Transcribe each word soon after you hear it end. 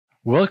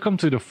Welcome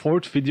to the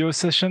fourth video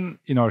session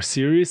in our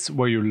series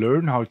where you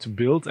learn how to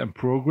build and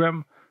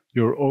program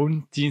your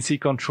own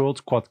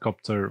Teensy-controlled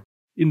quadcopter.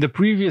 In the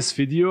previous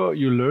video,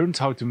 you learned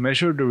how to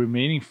measure the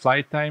remaining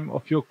flight time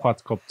of your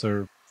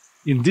quadcopter.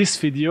 In this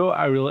video,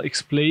 I will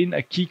explain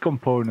a key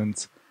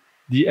component,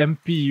 the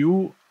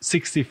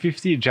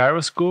MPU6050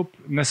 gyroscope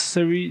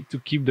necessary to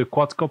keep the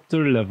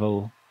quadcopter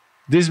level.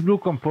 This blue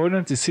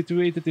component is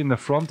situated in the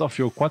front of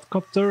your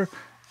quadcopter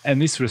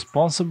and is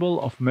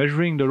responsible of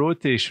measuring the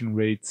rotation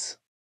rates.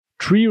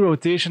 Three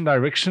rotation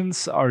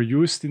directions are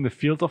used in the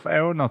field of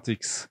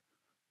aeronautics: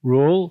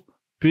 roll,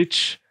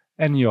 pitch,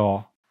 and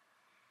yaw.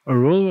 A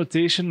roll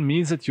rotation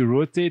means that you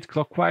rotate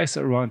clockwise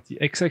around the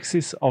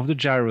x-axis of the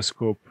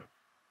gyroscope.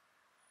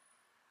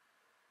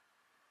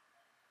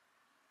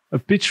 A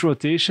pitch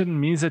rotation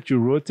means that you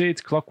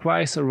rotate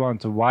clockwise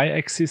around the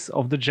y-axis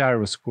of the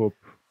gyroscope.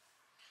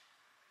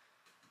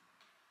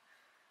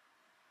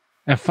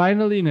 And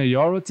finally, in a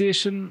yaw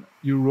rotation,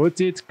 you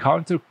rotate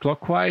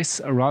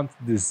counterclockwise around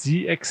the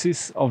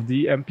z-axis of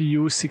the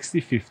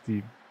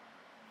MPU6050.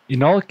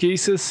 In all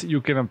cases,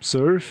 you can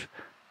observe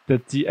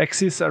that the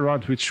axis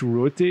around which you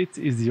rotate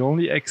is the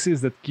only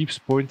axis that keeps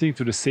pointing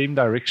to the same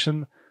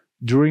direction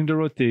during the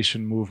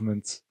rotation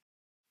movement.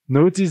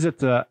 Notice that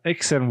the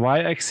x and y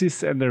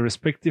axis and their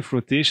respective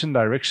rotation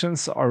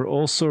directions are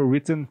also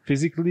written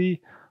physically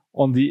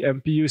on the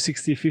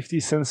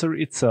MPU6050 sensor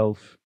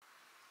itself.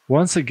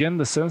 Once again,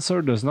 the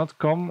sensor does not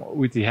come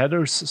with the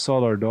headers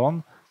soldered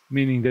on,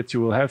 meaning that you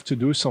will have to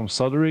do some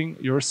soldering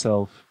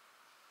yourself.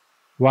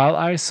 While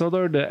I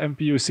solder the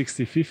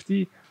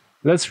MPU6050,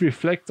 let's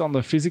reflect on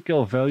the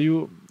physical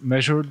value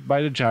measured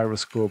by the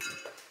gyroscope.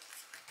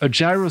 A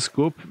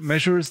gyroscope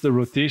measures the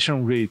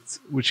rotation rate,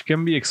 which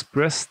can be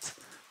expressed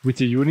with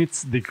the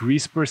unit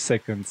degrees per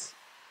second.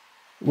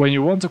 When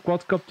you want a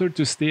quadcopter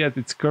to stay at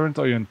its current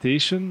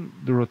orientation,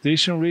 the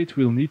rotation rate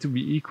will need to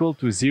be equal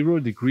to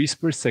 0 degrees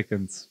per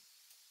second.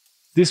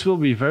 This will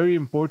be very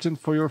important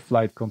for your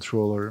flight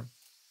controller.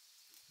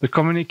 The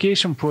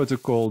communication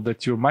protocol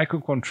that your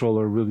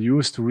microcontroller will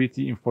use to read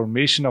the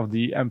information of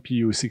the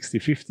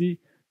MPU6050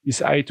 is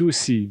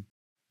I2C.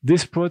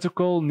 This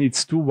protocol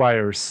needs two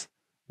wires,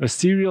 a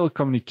serial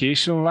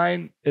communication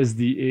line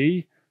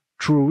SDA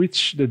through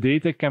which the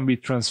data can be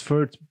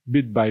transferred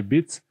bit by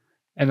bit,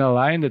 and a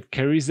line that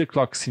carries the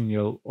clock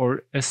signal,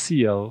 or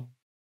SCL.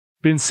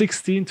 Pins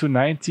 16 to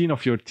 19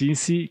 of your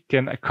Teensy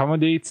can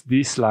accommodate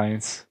these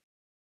lines.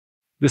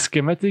 The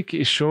schematic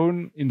is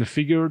shown in the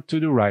figure to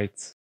the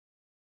right.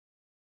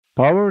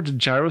 Power the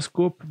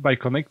gyroscope by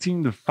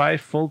connecting the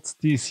 5V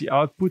Teensy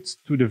output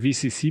to the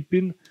VCC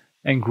pin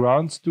and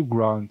ground to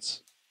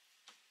ground.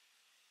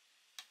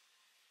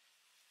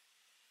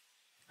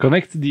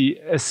 Connect the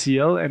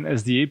SCL and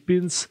SDA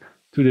pins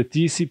to the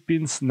Teensy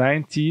pins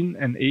 19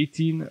 and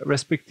 18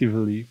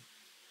 respectively.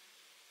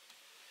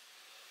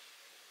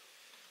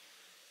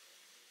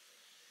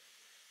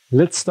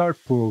 Let's start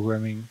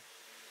programming.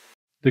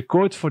 The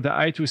code for the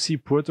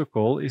I2C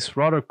protocol is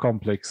rather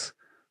complex,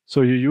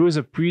 so you use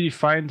a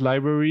predefined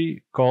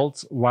library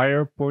called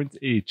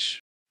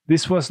wire.h.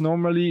 This was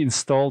normally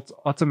installed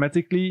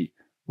automatically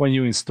when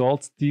you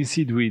installed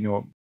Teensy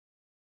Arduino.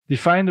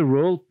 Define the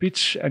roll,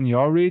 pitch, and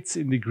yaw rates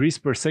in degrees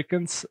per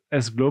second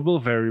as global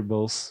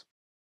variables.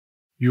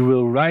 You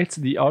will write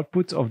the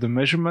output of the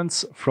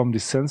measurements from the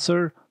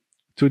sensor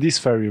to these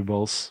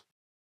variables.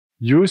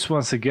 Use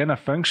once again a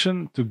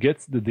function to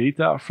get the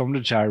data from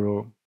the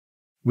gyro.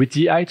 With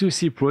the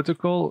I2C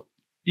protocol,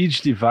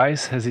 each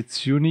device has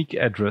its unique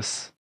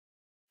address.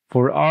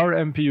 For our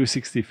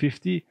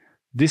MPU6050,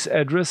 this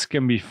address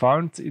can be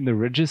found in the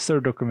register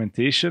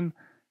documentation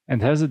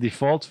and has a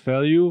default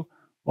value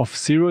of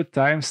 0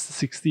 ×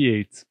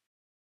 68.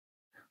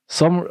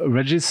 Some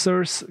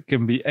registers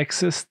can be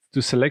accessed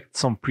to select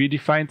some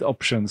predefined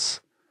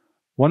options.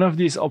 One of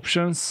these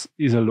options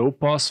is a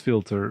low-pass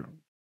filter.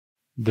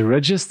 The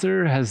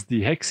register has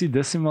the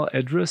hexadecimal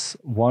address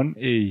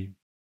 1A.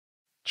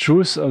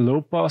 Choose a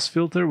low-pass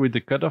filter with a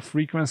cutoff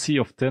frequency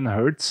of 10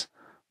 Hz,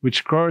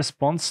 which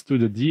corresponds to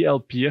the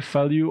DLPF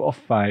value of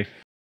 5.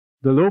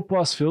 The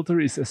low-pass filter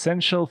is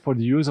essential for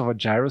the use of a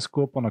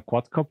gyroscope on a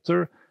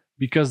quadcopter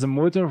because the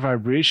motor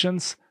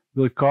vibrations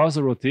will cause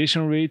the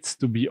rotation rates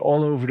to be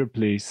all over the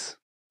place.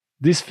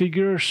 This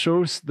figure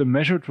shows the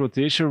measured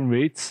rotation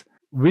rates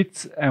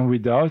with and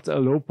without a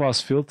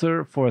low-pass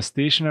filter for a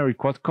stationary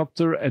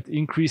quadcopter at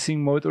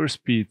increasing motor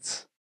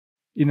speeds.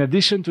 In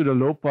addition to the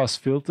low-pass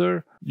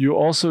filter, you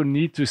also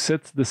need to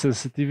set the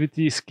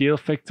sensitivity scale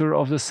factor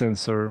of the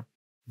sensor.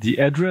 The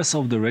address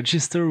of the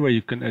register where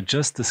you can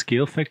adjust the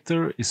scale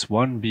factor is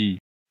 1B.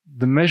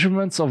 The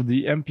measurements of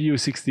the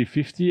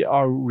MPU6050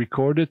 are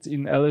recorded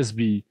in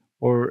LSB,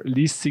 or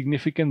least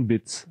significant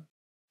bits.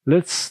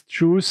 Let's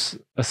choose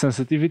a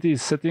sensitivity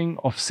setting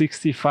of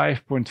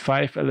 65.5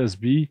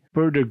 LSB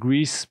per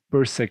degrees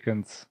per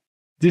second.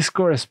 This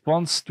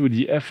corresponds to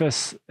the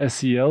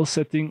FS-SEL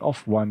setting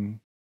of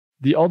 1.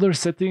 The other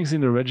settings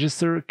in the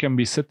register can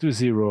be set to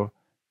 0,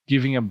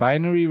 giving a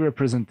binary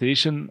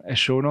representation as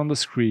shown on the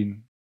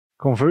screen.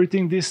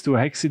 Converting this to a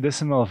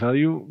hexadecimal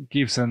value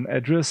gives an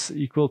address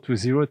equal to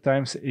 0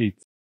 times 8.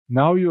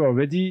 Now you are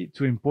ready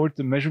to import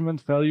the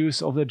measurement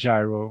values of the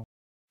gyro.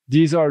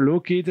 These are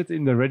located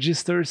in the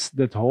registers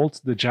that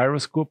hold the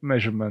gyroscope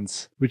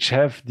measurements, which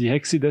have the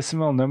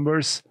hexadecimal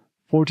numbers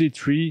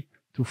 43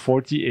 to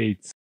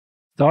 48.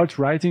 Start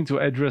writing to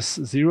address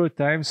 0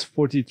 times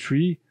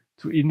 43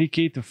 to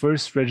indicate the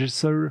first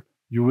register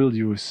you will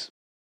use.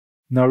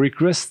 Now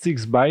request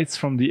 6 bytes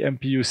from the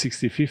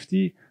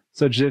MPU6050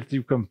 such that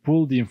you can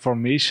pull the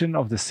information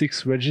of the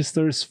 6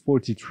 registers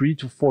 43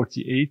 to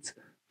 48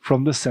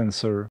 from the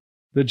sensor.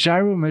 The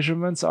gyro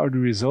measurements are the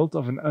result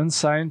of an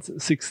unsigned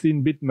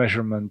 16-bit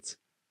measurement.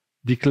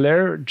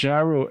 Declare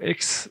gyro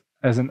x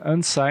as an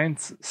unsigned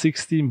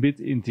 16-bit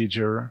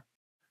integer.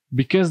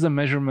 Because the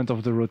measurement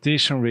of the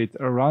rotation rate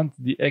around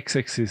the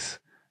x-axis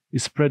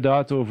is spread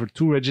out over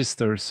 2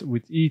 registers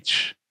with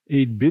each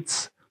 8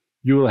 bits,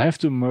 you will have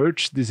to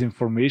merge this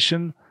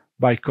information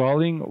by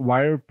calling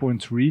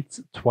wire.read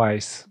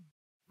twice.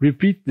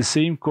 Repeat the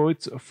same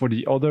code for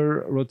the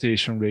other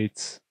rotation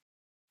rates.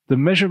 The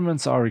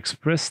measurements are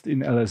expressed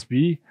in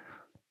LSB,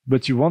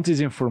 but you want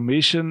this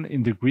information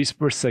in degrees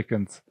per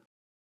second.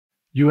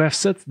 You have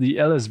set the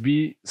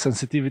LSB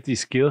sensitivity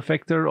scale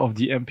factor of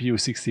the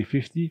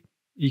MPU6050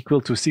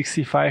 equal to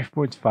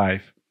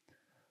 65.5.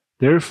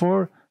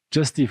 Therefore,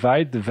 just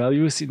divide the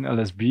values in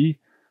LSB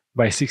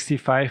by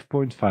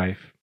 65.5.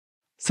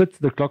 Set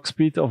the clock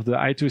speed of the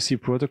I2C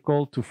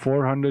protocol to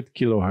 400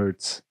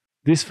 kHz.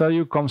 This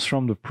value comes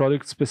from the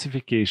product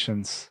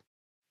specifications.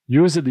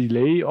 Use a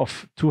delay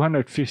of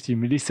 250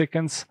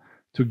 milliseconds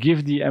to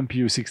give the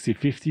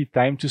MPU6050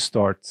 time to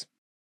start.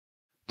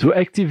 To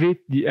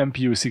activate the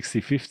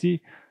MPU6050,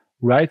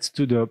 write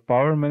to the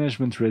power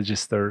management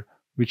register,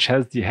 which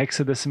has the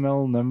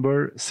hexadecimal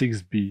number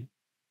 6B.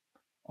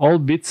 All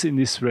bits in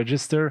this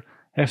register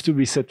have to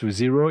be set to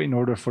 0 in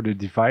order for the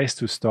device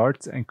to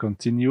start and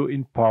continue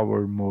in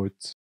power mode.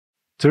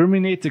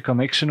 Terminate the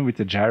connection with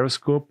the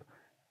gyroscope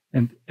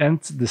and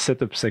end the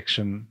setup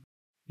section.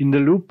 In the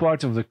loop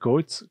part of the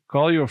code,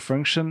 call your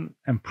function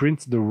and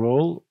print the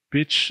roll,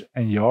 pitch,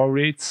 and yaw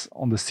rates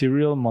on the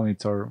serial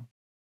monitor.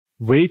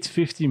 Wait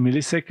 50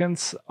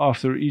 milliseconds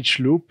after each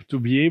loop to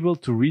be able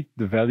to read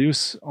the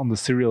values on the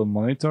serial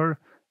monitor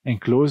and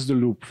close the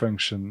loop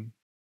function.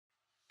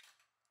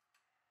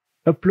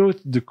 Upload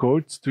the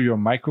code to your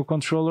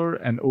microcontroller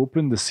and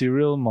open the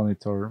serial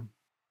monitor.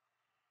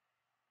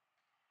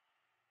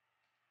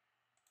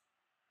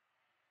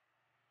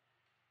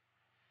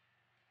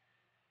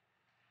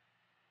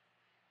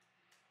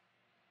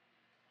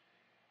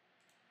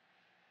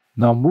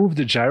 Now move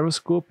the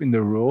gyroscope in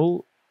the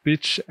roll,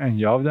 pitch, and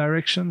yaw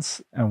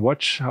directions and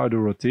watch how the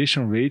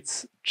rotation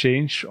rates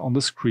change on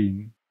the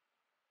screen.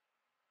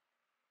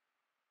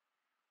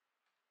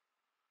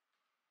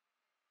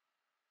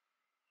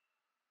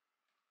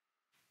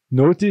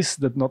 Notice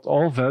that not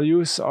all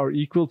values are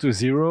equal to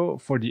 0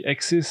 for the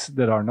axes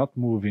that are not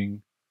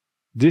moving.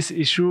 This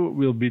issue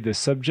will be the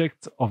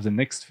subject of the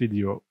next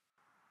video.